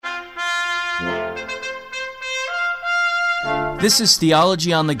This is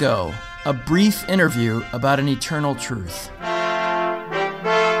Theology on the Go, a brief interview about an eternal truth.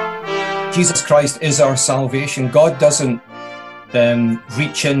 Jesus Christ is our salvation. God doesn't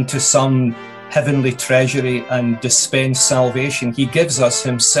reach into some heavenly treasury and dispense salvation. He gives us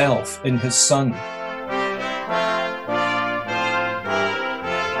himself in his Son.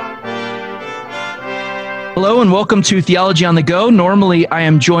 Hello and welcome to Theology on the Go. Normally I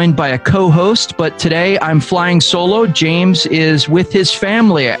am joined by a co-host, but today I'm flying solo. James is with his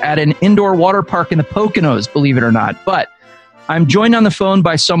family at an indoor water park in the Poconos, believe it or not. But I'm joined on the phone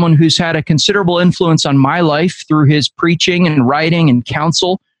by someone who's had a considerable influence on my life through his preaching and writing and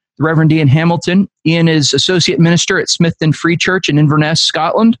counsel, the Reverend Ian Hamilton. Ian is associate minister at Smithton Free Church in Inverness,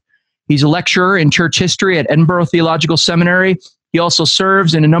 Scotland. He's a lecturer in church history at Edinburgh Theological Seminary. He also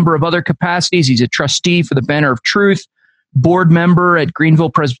serves in a number of other capacities. He's a trustee for the Banner of Truth, board member at Greenville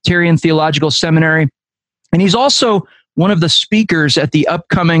Presbyterian Theological Seminary, and he's also one of the speakers at the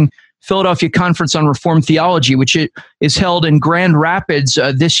upcoming Philadelphia Conference on Reformed Theology, which is held in Grand Rapids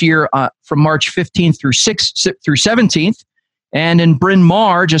this year from March 15th through 17th, and in Bryn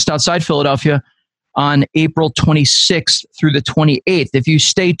Mawr, just outside Philadelphia, on April 26th through the 28th. If you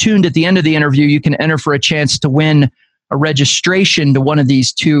stay tuned at the end of the interview, you can enter for a chance to win a registration to one of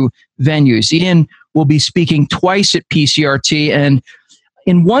these two venues. Ian will be speaking twice at PCRT, and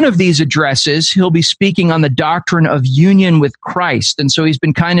in one of these addresses, he'll be speaking on the doctrine of union with Christ. And so he's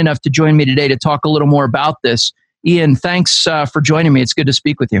been kind enough to join me today to talk a little more about this. Ian, thanks for joining me. It's good to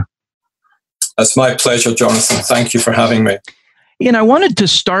speak with you. It's my pleasure, Jonathan. Thank you for having me. Ian, I wanted to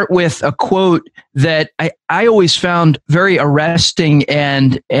start with a quote that I always found very arresting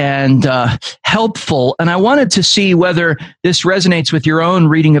and helpful, and I wanted to see whether this resonates with your own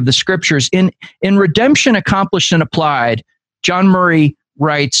reading of the Scriptures. In Redemption Accomplished and Applied, John Murray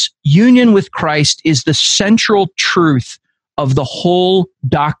writes, "Union with Christ is the central truth of the whole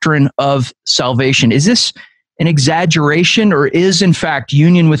doctrine of salvation." Is this an exaggeration, or is, in fact,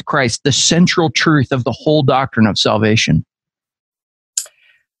 union with Christ the central truth of the whole doctrine of salvation?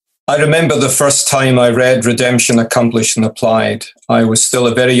 I remember the first time I read Redemption Accomplished and Applied. I was still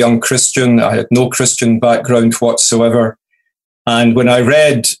a very young Christian. I had no Christian background whatsoever. And when I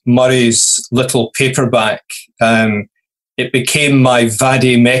read Murray's little paperback, it became my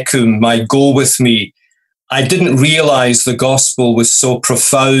vade mecum, my go with me. I didn't realize the gospel was so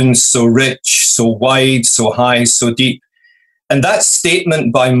profound, so rich, so wide, so high, so deep. And that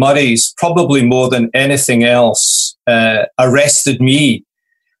statement by Murray's, probably more than anything else, arrested me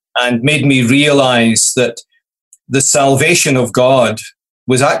and made me realize that the salvation of God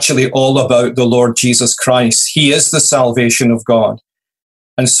was actually all about the Lord Jesus Christ. He is the salvation of God.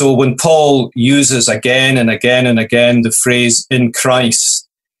 And so when Paul uses again and again and again the phrase "in Christ,"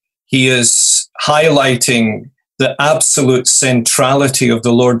 he is highlighting the absolute centrality of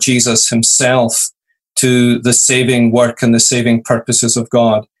the Lord Jesus himself to the saving work and the saving purposes of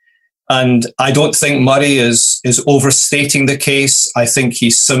God. And I don't think Murray is overstating the case. I think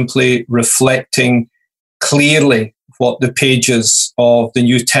he's simply reflecting clearly what the pages of the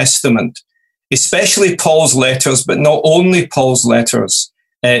New Testament, especially Paul's letters, but not only Paul's letters,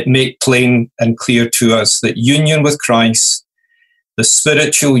 make plain and clear to us, that union with Christ, the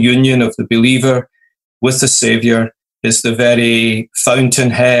spiritual union of the believer with the Savior, is the very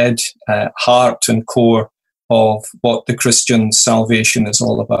fountainhead, heart and core of what the Christian salvation is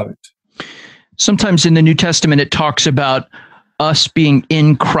all about. Sometimes in the New Testament, it talks about us being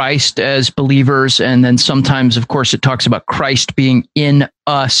in Christ as believers, and then sometimes, of course, it talks about Christ being in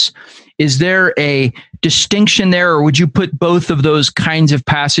us. Is there a distinction there, or would you put both of those kinds of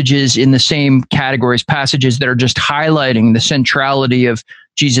passages in the same categories, passages that are just highlighting the centrality of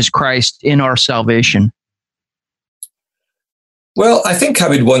Jesus Christ in our salvation? Well, I think I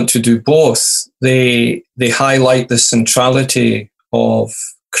would want to do both. They highlight the centrality of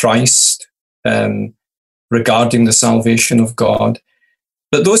Christ regarding the salvation of God.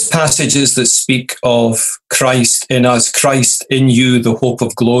 But those passages that speak of Christ in us, Christ in you, the hope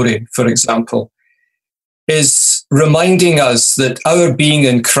of glory, for example, is reminding us that our being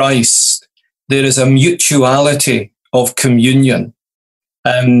in Christ, there is a mutuality of communion.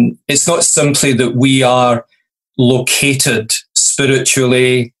 It's not simply that we are located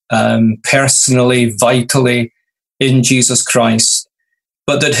spiritually, personally, vitally in Jesus Christ,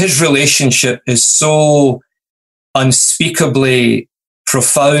 but that his relationship is so unspeakably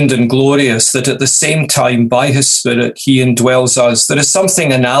profound and glorious that at the same time, by his Spirit, he indwells us. There is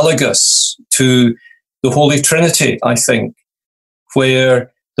something analogous to the Holy Trinity, I think,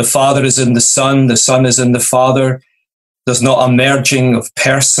 where the Father is in the Son is in the Father. There's not a merging of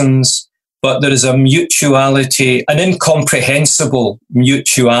persons. but there is a mutuality, an incomprehensible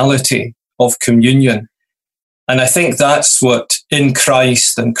mutuality of communion. And I think that's what in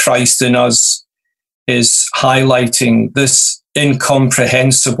Christ and Christ in us is highlighting, this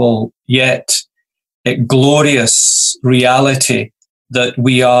incomprehensible yet glorious reality that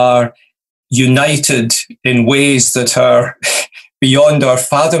we are united in ways that are beyond our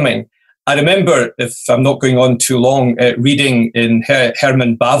fathoming. I remember, if I'm not going on too long, reading in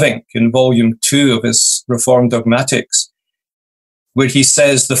Herman Bavinck in volume 2 of his Reformed Dogmatics, where he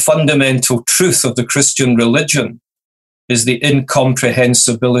says the fundamental truth of the Christian religion is the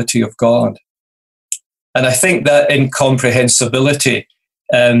incomprehensibility of God. And I think that incomprehensibility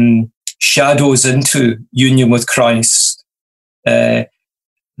shadows into union with Christ.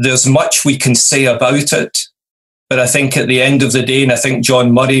 There's much we can say about it, but I think at the end of the day, and I think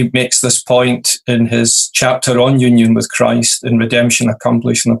John Murray makes this point in his chapter on union with Christ in Redemption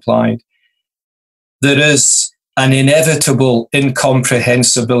Accomplished and Applied, there is an inevitable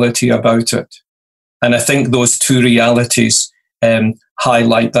incomprehensibility about it. And I think those two realities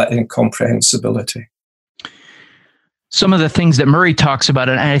highlight that incomprehensibility. Some of the things that Murray talks about,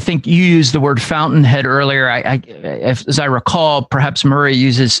 and I think you used the word fountainhead earlier. As I recall, perhaps Murray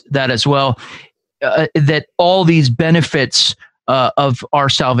uses that as well, that all these benefits of our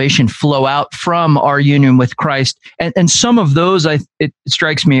salvation flow out from our union with Christ. And some of those, it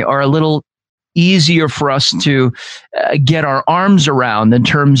strikes me, are a little easier for us to get our arms around in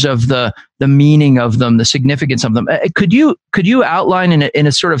terms of the meaning of them, the significance of them. Could you outline in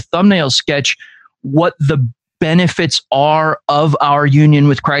a sort of thumbnail sketch what the benefits are of our union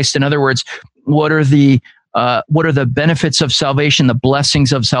with Christ? In other words, what are the benefits of salvation, the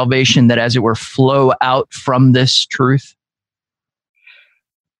blessings of salvation that, as it were, flow out from this truth?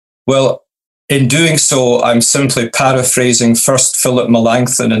 Well, in doing so, I'm simply paraphrasing first Philip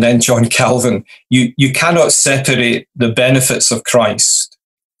Melanchthon and then John Calvin. You cannot separate the benefits of Christ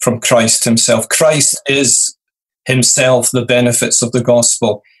from Christ himself. Christ is himself the benefits of the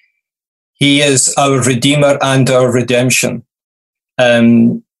gospel. He is our Redeemer and our redemption.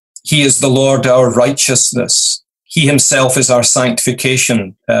 He is the Lord, our righteousness. He himself is our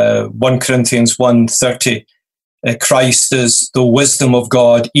sanctification. 1 Corinthians 1:30. Christ is the wisdom of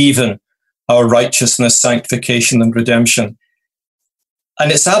God, even our righteousness, sanctification, and redemption.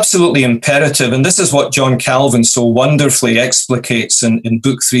 And it's absolutely imperative, and this is what John Calvin so wonderfully explicates in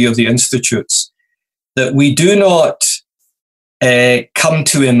Book 3 of the Institutes, that we do not come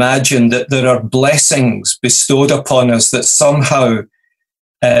to imagine that there are blessings bestowed upon us that somehow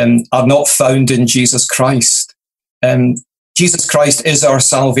are not found in Jesus Christ. Jesus Christ is our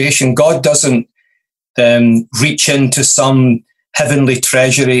salvation. God doesn't reach into some heavenly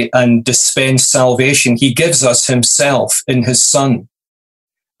treasury and dispense salvation. He gives us himself in his Son.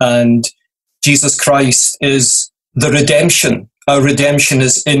 And Jesus Christ is the redemption. Our redemption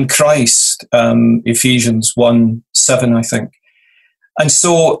is in Christ, Ephesians 1:7, I think. And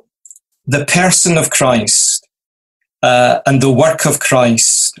so the person of Christ and the work of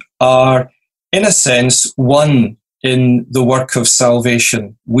Christ are, in a sense, one in the work of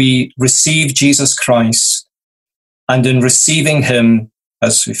salvation. We receive Jesus Christ, and in receiving him,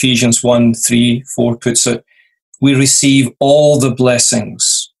 as Ephesians 1:3-4 puts it, we receive all the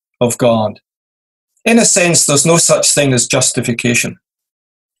blessings of God. In a sense, there's no such thing as justification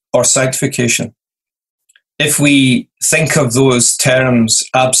or sanctification. If we think of those terms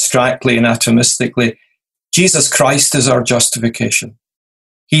abstractly and atomistically, Jesus Christ is our justification.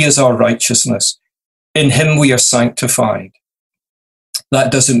 He is our righteousness. In him we are sanctified.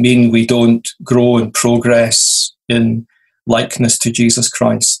 That doesn't mean we don't grow and progress in likeness to Jesus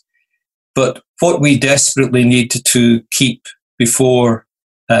Christ. But what we desperately need to keep before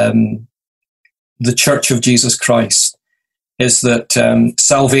the Church of Jesus Christ is that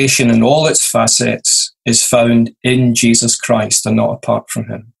salvation in all its facets is found in Jesus Christ and not apart from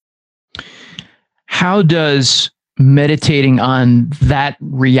him. How does meditating on that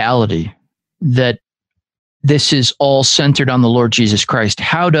reality, that this is all centered on the Lord Jesus Christ,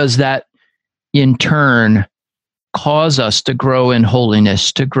 how does that in turn cause us to grow in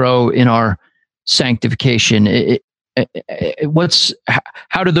holiness, to grow in our sanctification?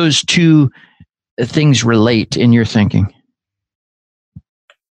 How do those two things relate in your thinking?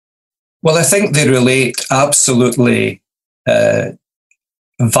 Well, I think they relate absolutely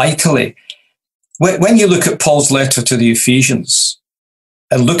vitally. When you look at Paul's letter to the Ephesians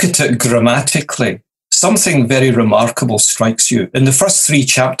and look at it grammatically, something very remarkable strikes you. In the first 3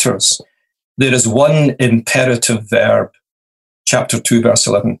 chapters, there is one imperative verb, chapter 2, verse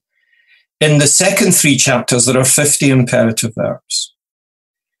 11. In the second 3 chapters, there are 50 imperative verbs.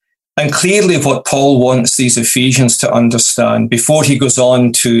 And clearly what Paul wants these Ephesians to understand before he goes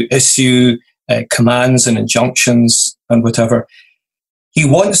on to issue commands and injunctions and whatever, he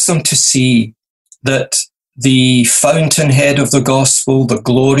wants them to see that the fountainhead of the gospel, the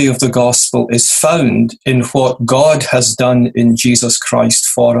glory of the gospel, is found in what God has done in Jesus Christ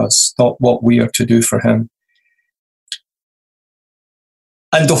for us, not what we are to do for him.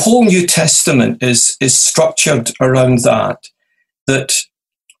 And the whole New Testament is structured around that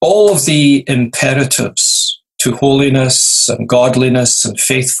all of the imperatives to holiness and godliness and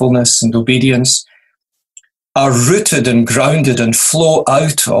faithfulness and obedience are rooted and grounded and flow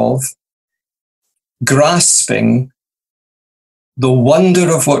out of grasping the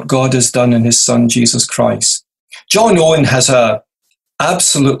wonder of what God has done in his Son, Jesus Christ. John Owen has a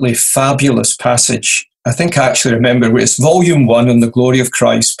absolutely fabulous passage. I think I actually remember it's volume 1 on the glory of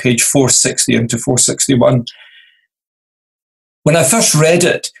Christ, page 460 into 461. When I first read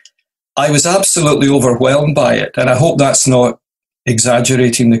it, I was absolutely overwhelmed by it, and I hope that's not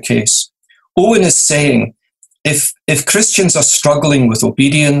exaggerating the case. Owen is saying, if Christians are struggling with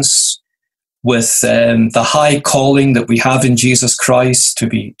obedience, with the high calling that we have in Jesus Christ to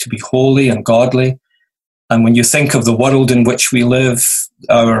be holy and godly, and when you think of the world in which we live,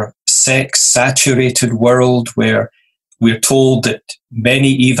 our sex-saturated world where we're told that many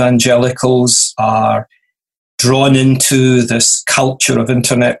evangelicals are drawn into this culture of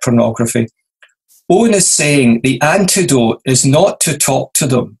internet pornography, Owen is saying the antidote is not to talk to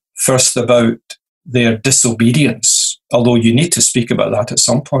them first about their disobedience, although you need to speak about that at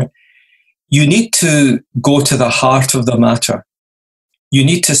some point. You need to go to the heart of the matter. You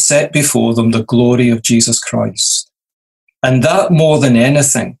need to set before them the glory of Jesus Christ. And that, more than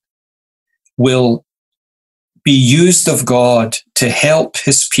anything, will be used of God to help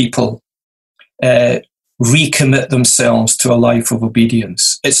his people recommit themselves to a life of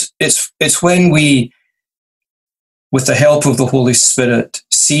obedience. It's when we, with the help of the Holy Spirit,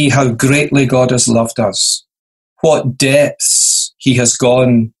 see how greatly God has loved us, what depths he has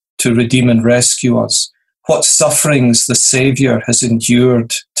gone to redeem and rescue us, what sufferings the Saviour has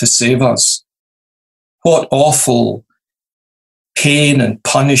endured to save us, what awful pain and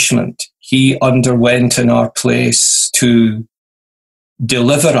punishment he underwent in our place to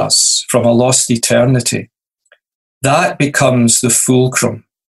deliver us from a lost eternity. That becomes the fulcrum.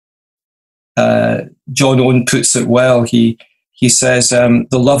 John Owen puts it well. He says, the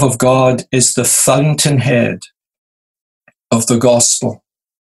love of God is the fountainhead of the gospel.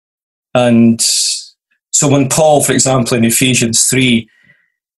 And so when Paul, for example, in Ephesians 3,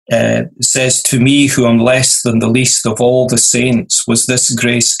 says, to me who am less than the least of all the saints was this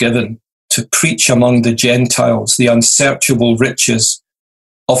grace given, to preach among the Gentiles the unsearchable riches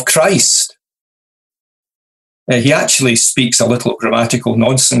of Christ. He actually speaks a little grammatical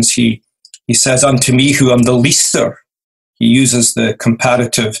nonsense. He says, unto me who am the leaster. He uses the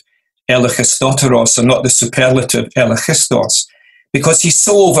comparative elechistoteros and not the superlative elechistos, because he's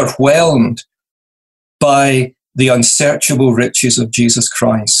so overwhelmed by the unsearchable riches of Jesus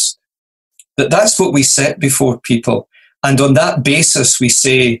Christ. That's what we set before people. And on that basis, we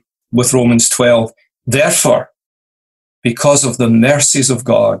say with Romans 12, therefore, because of the mercies of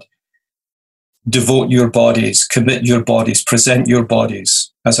God, devote your bodies, commit your bodies, present your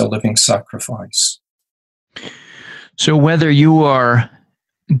bodies as a living sacrifice. So whether you are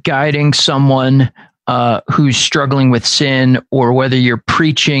guiding someone who's struggling with sin, or whether you're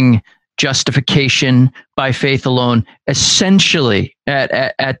preaching justification by faith alone, essentially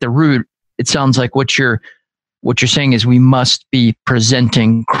at the root, it sounds like what you're saying is we must be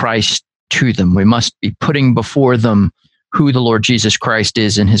presenting Christ to them. We must be putting before them who the Lord Jesus Christ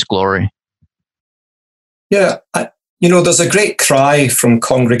is in his glory. Yeah, there's a great cry from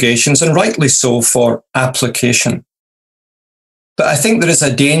congregations, and rightly so, for application. But I think there is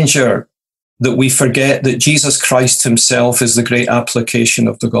a danger that we forget that Jesus Christ himself is the great application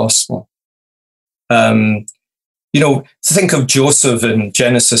of the gospel. Think of Joseph in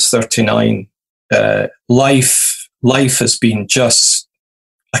Genesis 39. Life has been just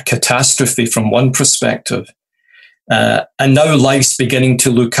a catastrophe from one perspective. And now life's beginning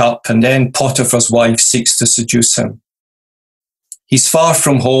to look up, and then Potiphar's wife seeks to seduce him. He's far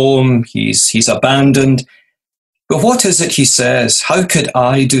from home, he's abandoned. But what is it he says? How could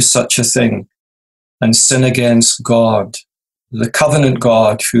I do such a thing and sin against God, the covenant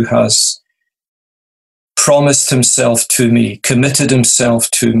God who has promised himself to me, committed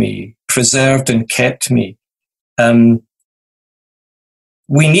himself to me, preserved and kept me?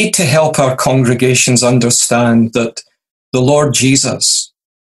 We need to help our congregations understand that the Lord Jesus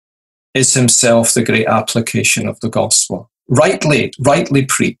is himself the great application of the gospel, rightly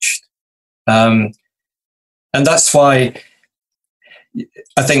preached. And that's why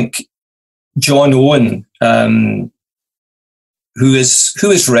I think John Owen, who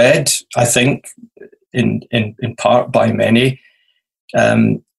is read, I think, in part by many,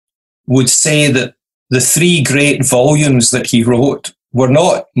 would say that the 3 great volumes that he wrote were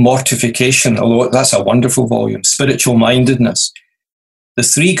not Mortification, although that's a wonderful volume, Spiritual Mindedness. The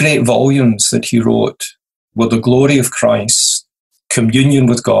 3 great volumes that he wrote were The Glory of Christ, Communion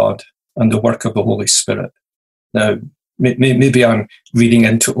with God, and The Work of the Holy Spirit. Now, maybe I'm reading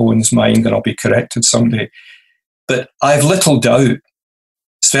into Owen's mind and I'll be corrected someday, but I've little doubt,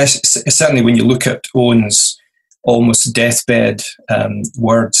 certainly when you look at Owen's almost deathbed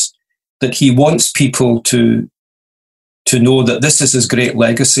words, that he wants people to know that this is his great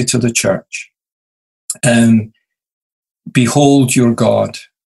legacy to the church. Behold your God.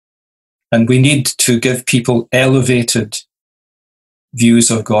 And we need to give people elevated views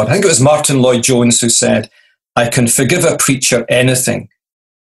of God. I think it was Martin Lloyd-Jones who said, I can forgive a preacher anything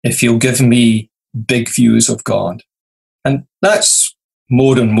if he'll give me big views of God. And that's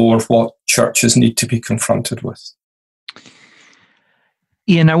more and more what churches need to be confronted with.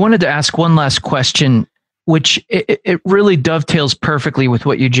 Ian, I wanted to ask one last question, which it really dovetails perfectly with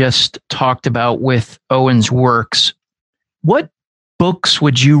what you just talked about with Owen's works. What books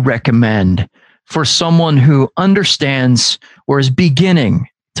would you recommend for someone who understands or is beginning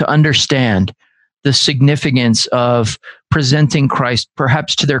to understand the significance of presenting Christ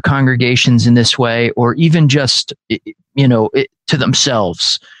perhaps to their congregations in this way, or even just, to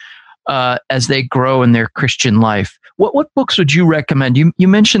themselves as they grow in their Christian life? What books would you recommend? You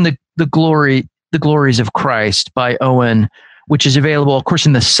mentioned the Glories of Christ by Owen, which is available, of course,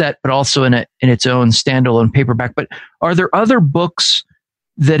 in the set, but also in its own standalone paperback. But are there other books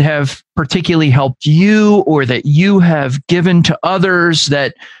that have particularly helped you, or that you have given to others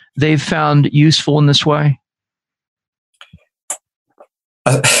that they've found useful in this way?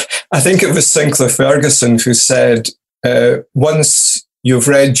 I think it was Sinclair Ferguson who said, once you've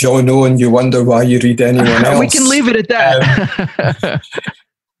read John Owen, you wonder why you read anyone else. We can leave it at that.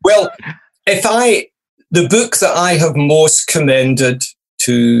 Well, the book that I have most commended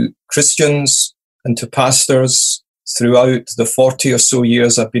to Christians and to pastors throughout the 40 or so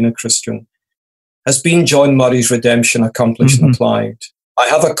years I've been a Christian has been John Murray's Redemption Accomplished and Applied. I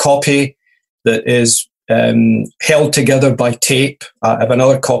have a copy that is held together by tape. I have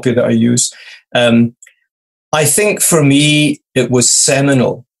another copy that I use. I think for me, it was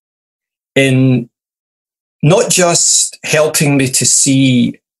seminal in not just helping me to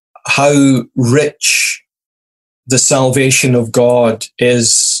see how rich the salvation of God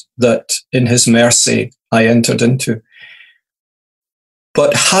is that in his mercy I entered into,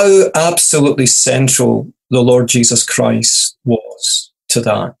 but how absolutely central the Lord Jesus Christ was to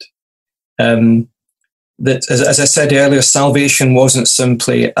that. That, as I said earlier, salvation wasn't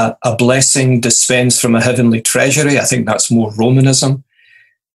simply a blessing dispensed from a heavenly treasury. I think that's more Romanism.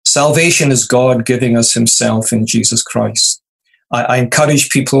 Salvation is God giving us himself in Jesus Christ. I encourage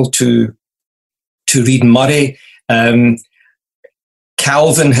people to read Murray.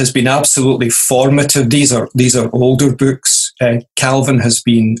 Calvin has been absolutely formative. These are older books. Calvin has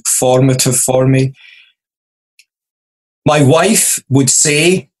been formative for me. My wife would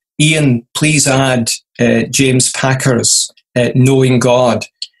say, Ian, please add James Packer's Knowing God.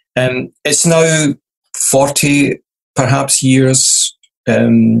 It's now 40, perhaps, years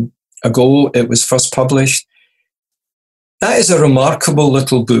ago it was first published. That is a remarkable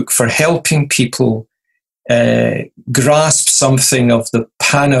little book for helping people grasp something of the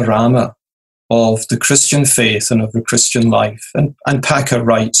panorama of the Christian faith and of the Christian life. And Packer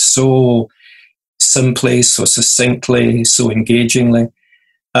writes so simply, so succinctly, so engagingly.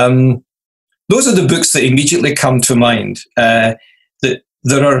 Those are the books that immediately come to mind. That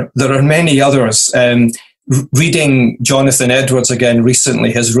there are many others. Reading Jonathan Edwards again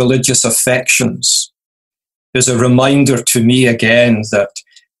recently, his Religious Affections, is a reminder to me again that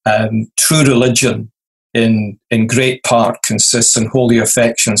true religion in great part consists in holy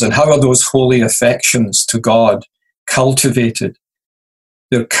affections. And how are those holy affections to God cultivated?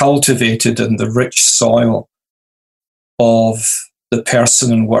 They're cultivated in the rich soil of the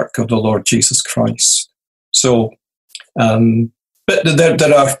person and work of the Lord Jesus Christ. So, but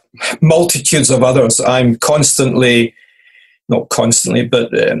there are multitudes of others. I'm not constantly, but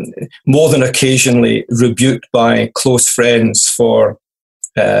more than occasionally rebuked by close friends for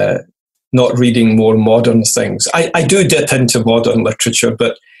not reading more modern things. I do dip into modern literature,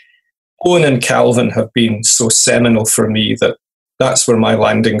 but Owen and Calvin have been so seminal for me that that's where my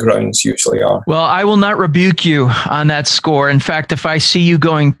landing grounds usually are. Well, I will not rebuke you on that score. In fact, if I see you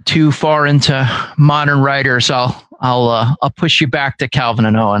going too far into modern writers, I'll push you back to Calvin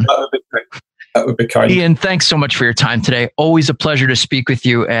and Owen. That would be great. That would be kind. Ian, thanks so much for your time today. Always a pleasure to speak with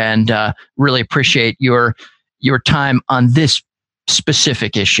you, and really appreciate your time on this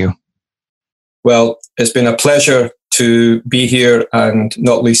specific issue. Well, it's been a pleasure to be here, and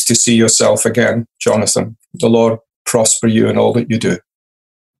not least to see yourself again, Jonathan. The Lord prosper you in all that you do.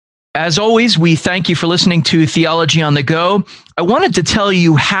 As always, we thank you for listening to Theology on the Go. I wanted to tell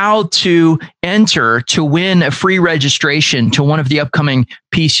you how to enter to win a free registration to one of the upcoming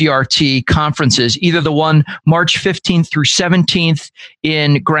PCRT conferences, either the one March 15th through 17th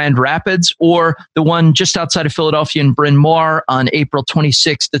in Grand Rapids or the one just outside of Philadelphia in Bryn Mawr on April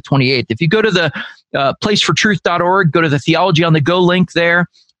 26th to 28th. If you go to the placefortruth.org, go to the Theology on the Go link there.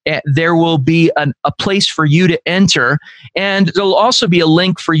 There will be a place for you to enter, and there'll also be a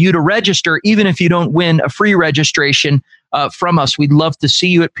link for you to register, even if you don't win a free registration from us. We'd love to see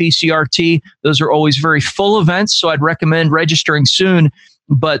you at PCRT. Those are always very full events, so I'd recommend registering soon,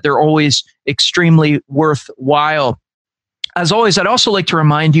 but they're always extremely worthwhile. As always, I'd also like to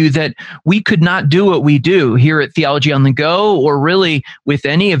remind you that we could not do what we do here at Theology on the Go, or really with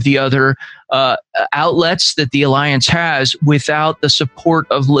any of the other outlets that the Alliance has, without the support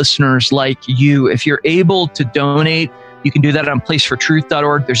of listeners like you. If you're able to donate, you can do that on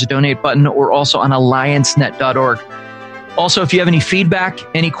placefortruth.org. There's a donate button, or also on alliancenet.org. Also, if you have any feedback,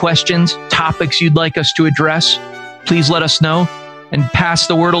 any questions, topics you'd like us to address, please let us know and pass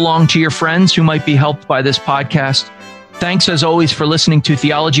the word along to your friends who might be helped by this podcast. Thanks, as always, for listening to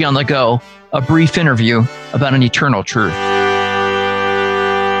Theology on the Go, a brief interview about an eternal truth.